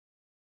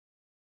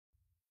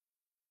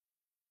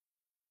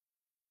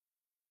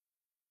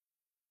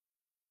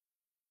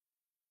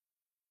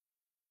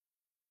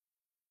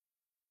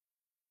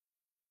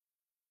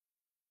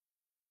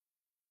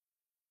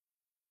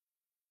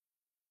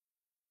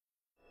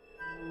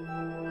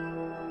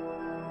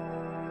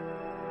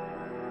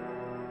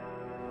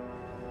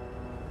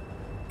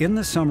In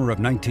the summer of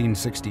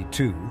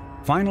 1962,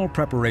 final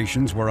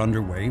preparations were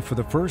underway for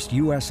the first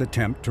U.S.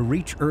 attempt to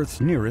reach Earth's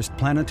nearest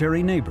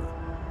planetary neighbor.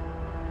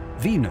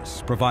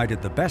 Venus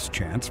provided the best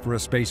chance for a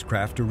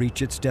spacecraft to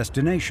reach its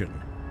destination.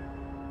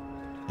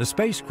 The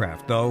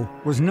spacecraft, though,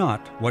 was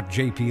not what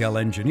JPL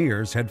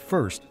engineers had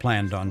first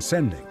planned on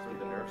sending.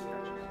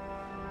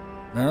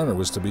 Mariner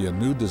was to be a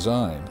new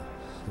design,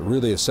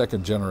 really a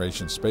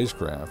second-generation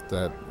spacecraft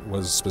that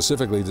was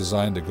specifically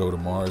designed to go to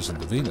Mars and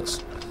to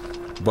Venus.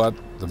 But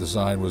the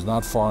design was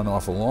not far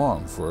enough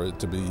along for it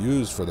to be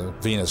used for the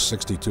Venus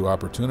 62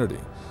 opportunity.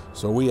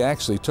 So we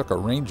actually took a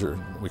Ranger,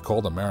 we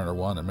called them Mariner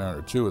 1 and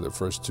Mariner 2, the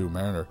first two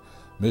Mariner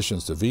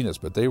missions to Venus,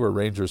 but they were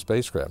Ranger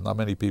spacecraft. Not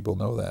many people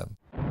know that.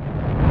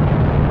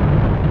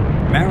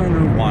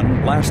 Mariner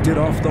 1 blasted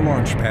off the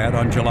launch pad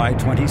on July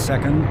 22,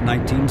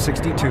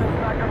 1962.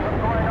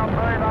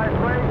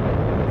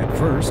 At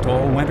first,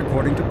 all went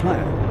according to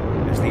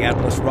plan, as the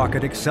Atlas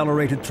rocket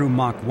accelerated through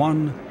Mach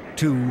 1,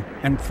 2,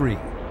 and 3.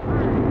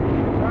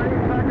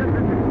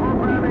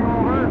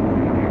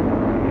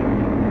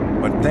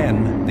 But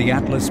then, the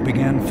Atlas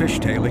began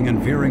fishtailing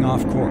and veering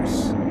off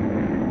course.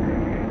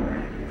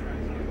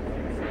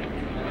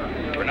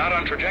 We're not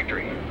on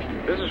trajectory.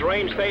 This is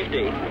range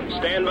safety.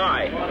 Stand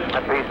by.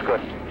 That reads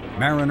good.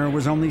 Mariner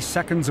was only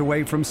seconds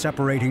away from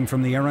separating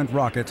from the errant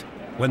rocket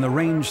when the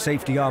range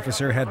safety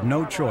officer had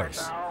no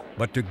choice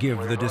but to give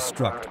the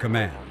destruct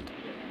command.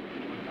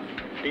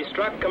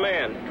 Destruct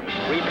command.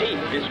 Repeat,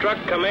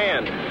 destruct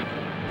command.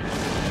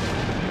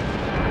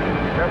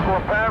 This will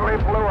apparently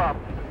blew up.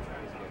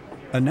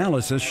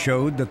 Analysis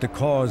showed that the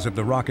cause of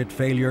the rocket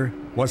failure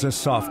was a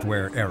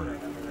software error.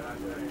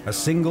 A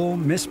single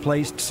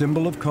misplaced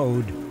symbol of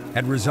code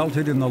had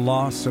resulted in the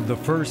loss of the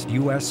first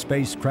U.S.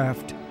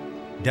 spacecraft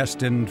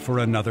destined for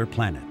another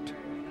planet.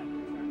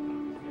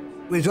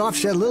 It was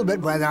offset a little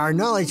bit by our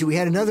knowledge that we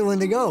had another one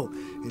to go.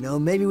 You know,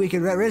 maybe we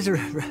could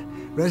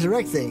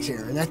resurrect things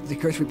here. And that's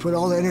because we put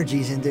all the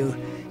energies into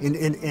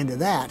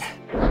that.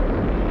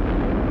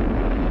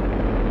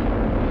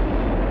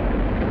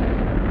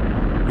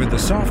 With the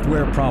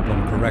software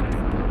problem corrected,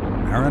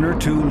 Mariner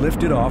 2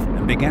 lifted off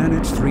and began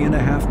its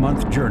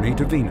 3.5-month journey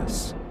to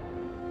Venus.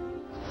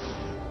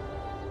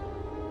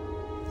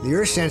 The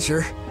Earth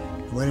sensor,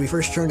 when we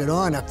first turned it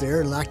on up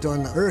there and locked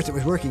on the Earth, it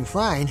was working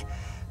fine,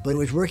 but it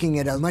was working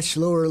at a much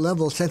lower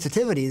level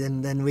sensitivity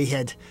than we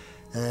had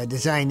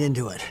designed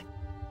into it.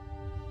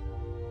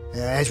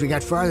 As we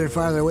got farther and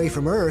farther away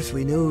from Earth,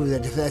 we knew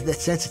that if that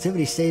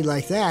sensitivity stayed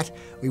like that,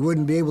 we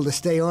wouldn't be able to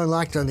stay on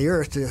locked on the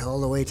Earth all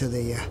the way to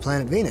the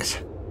planet Venus.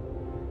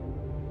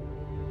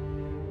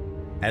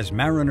 As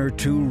Mariner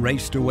 2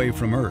 raced away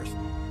from Earth,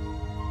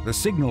 the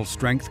signal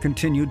strength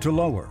continued to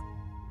lower.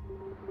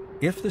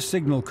 If the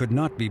signal could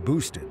not be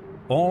boosted,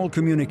 all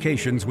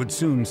communications would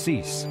soon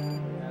cease.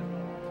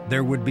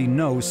 There would be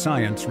no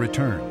science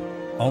return,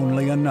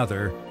 only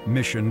another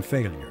mission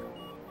failure.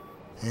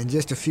 And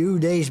just a few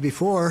days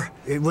before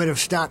it would have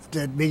stopped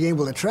being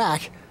able to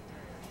track,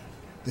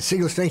 the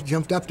signal strength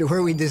jumped up to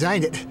where we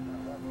designed it.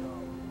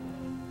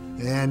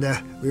 And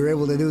we were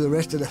able to do the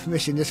rest of the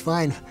mission just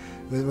fine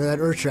with that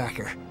Earth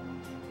tracker.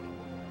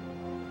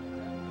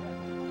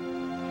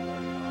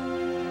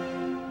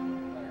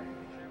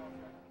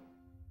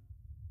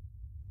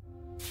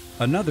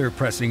 Another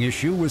pressing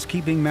issue was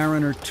keeping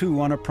Mariner 2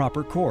 on a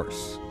proper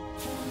course.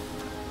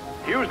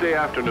 Tuesday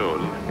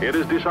afternoon, it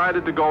is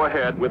decided to go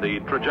ahead with the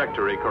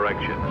trajectory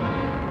correction.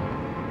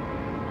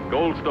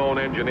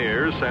 Goldstone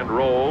engineers send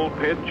roll,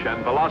 pitch,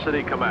 and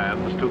velocity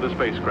commands to the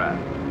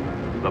spacecraft.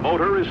 The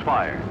motor is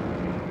fired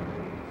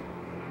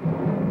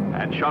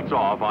and shuts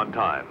off on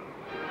time.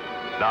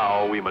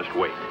 Now we must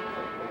wait.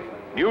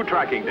 New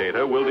tracking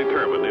data will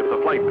determine if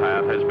the flight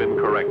path has been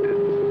corrected.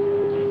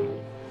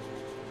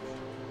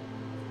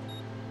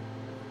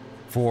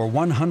 For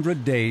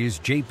 100 days,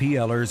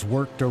 JPLers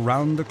worked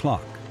around the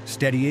clock,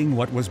 steadying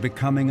what was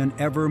becoming an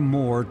ever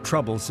more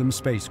troublesome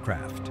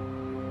spacecraft.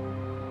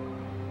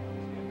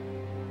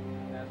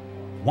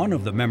 One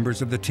of the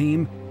members of the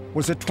team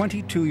was a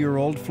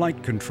 22-year-old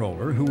flight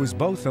controller who was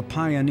both a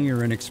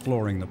pioneer in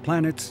exploring the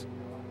planets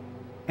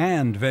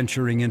and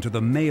venturing into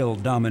the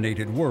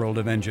male-dominated world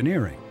of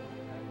engineering.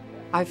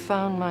 I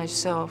found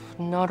myself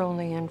not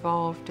only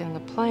involved in the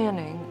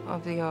planning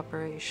of the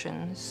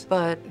operations,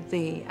 but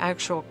the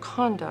actual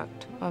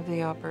conduct of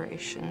the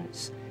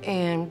operations.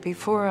 And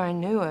before I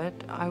knew it,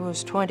 I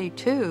was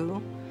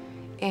 22,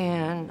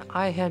 and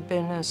I had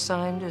been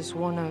assigned as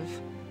one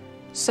of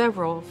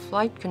several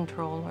flight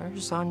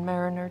controllers on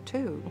Mariner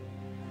 2.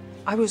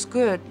 I was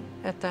good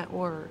at that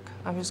work.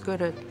 I was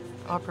good at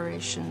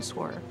operations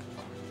work.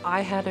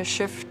 I had a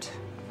shift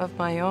of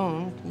my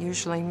own,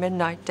 usually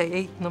midnight to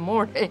 8 in the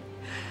morning.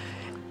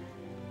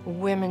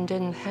 Women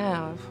didn't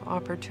have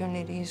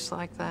opportunities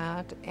like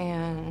that,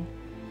 and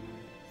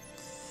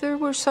there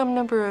were some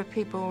number of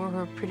people who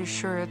were pretty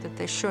sure that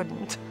they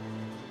shouldn't.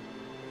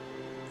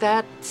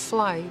 That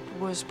flight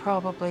was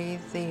probably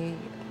the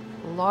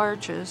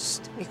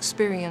largest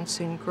experience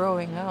in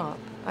growing up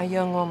a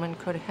young woman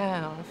could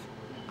have.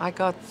 I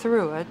got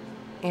through it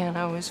and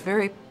I was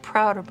very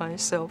proud of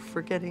myself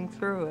for getting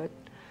through it.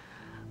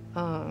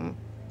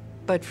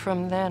 But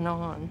from then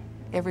on,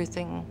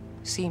 everything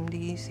seemed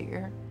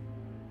easier.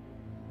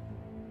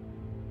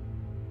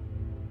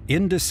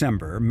 In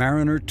December,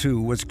 Mariner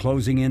 2 was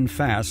closing in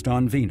fast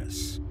on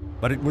Venus,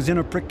 but it was in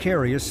a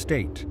precarious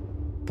state.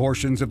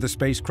 Portions of the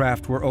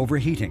spacecraft were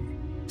overheating.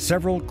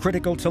 Several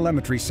critical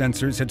telemetry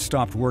sensors had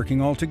stopped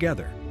working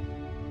altogether.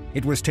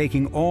 It was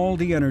taking all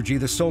the energy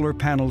the solar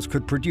panels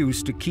could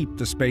produce to keep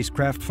the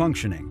spacecraft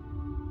functioning.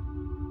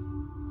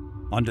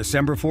 On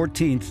December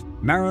 14th,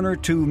 Mariner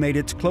 2 made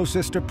its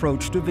closest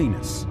approach to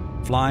Venus,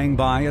 flying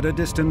by at a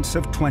distance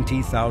of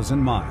 20,000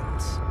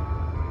 miles.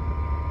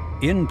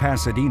 In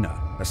Pasadena,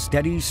 a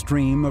steady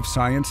stream of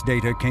science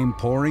data came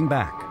pouring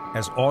back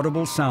as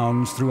audible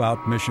sounds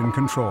throughout mission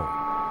control.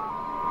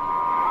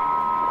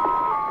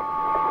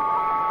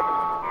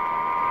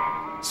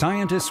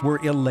 Scientists were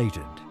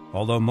elated,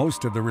 although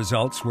most of the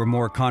results were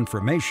more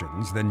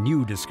confirmations than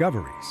new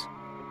discoveries.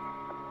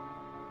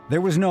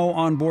 There was no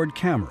onboard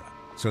camera,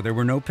 so there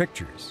were no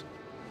pictures.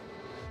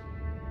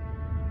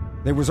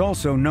 There was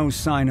also no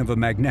sign of a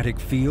magnetic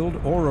field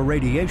or a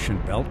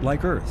radiation belt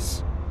like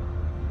Earth's.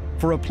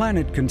 For a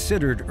planet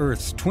considered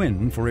Earth's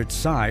twin for its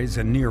size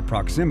and near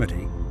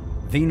proximity,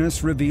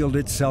 Venus revealed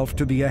itself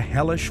to be a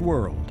hellish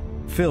world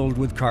filled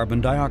with carbon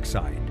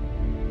dioxide,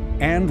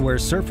 and where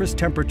surface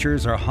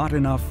temperatures are hot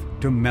enough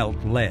to melt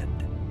lead.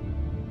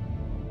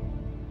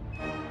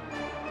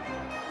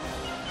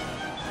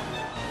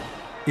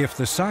 If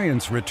the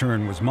science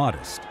return was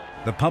modest,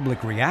 the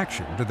public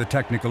reaction to the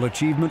technical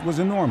achievement was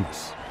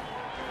enormous.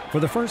 For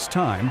the first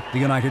time, the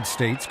United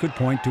States could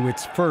point to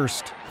its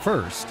first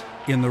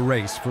in the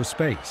race for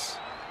space.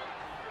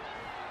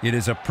 It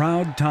is a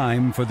proud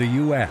time for the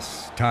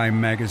U.S.,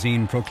 Time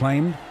magazine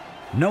proclaimed.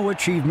 No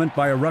achievement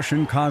by a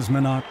Russian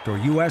cosmonaut or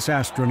U.S.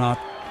 astronaut,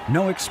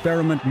 no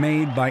experiment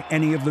made by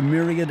any of the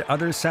myriad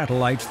other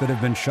satellites that have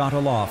been shot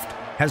aloft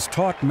has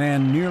taught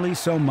man nearly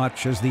so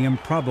much as the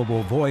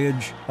improbable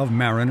voyage of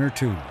Mariner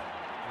 2.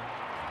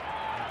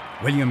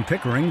 William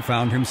Pickering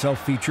found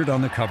himself featured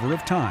on the cover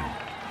of Time.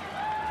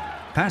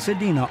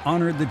 Pasadena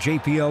honored the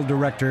JPL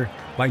director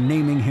by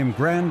naming him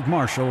Grand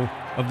Marshal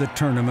of the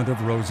Tournament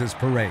of Roses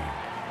Parade.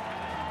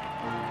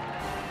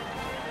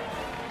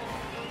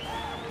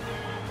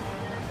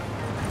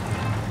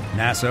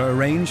 NASA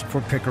arranged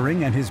for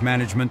Pickering and his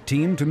management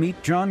team to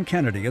meet John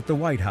Kennedy at the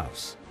White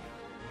House.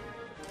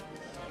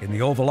 In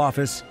the Oval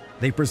Office,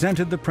 they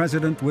presented the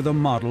president with a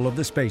model of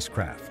the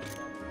spacecraft.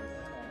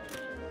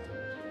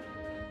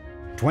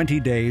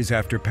 20 days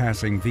after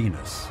passing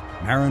Venus,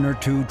 Mariner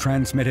 2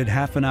 transmitted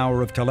half an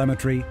hour of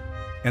telemetry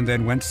and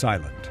then went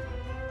silent.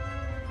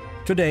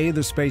 Today,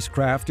 the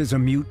spacecraft is a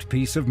mute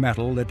piece of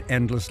metal that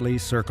endlessly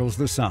circles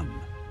the sun.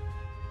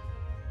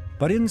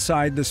 But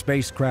inside the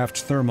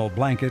spacecraft's thermal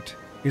blanket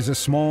is a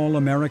small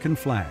American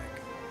flag,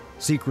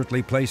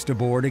 secretly placed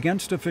aboard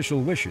against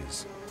official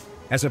wishes,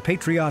 as a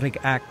patriotic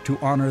act to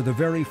honor the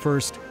very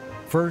first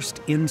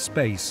in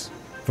space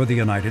for the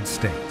United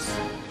States.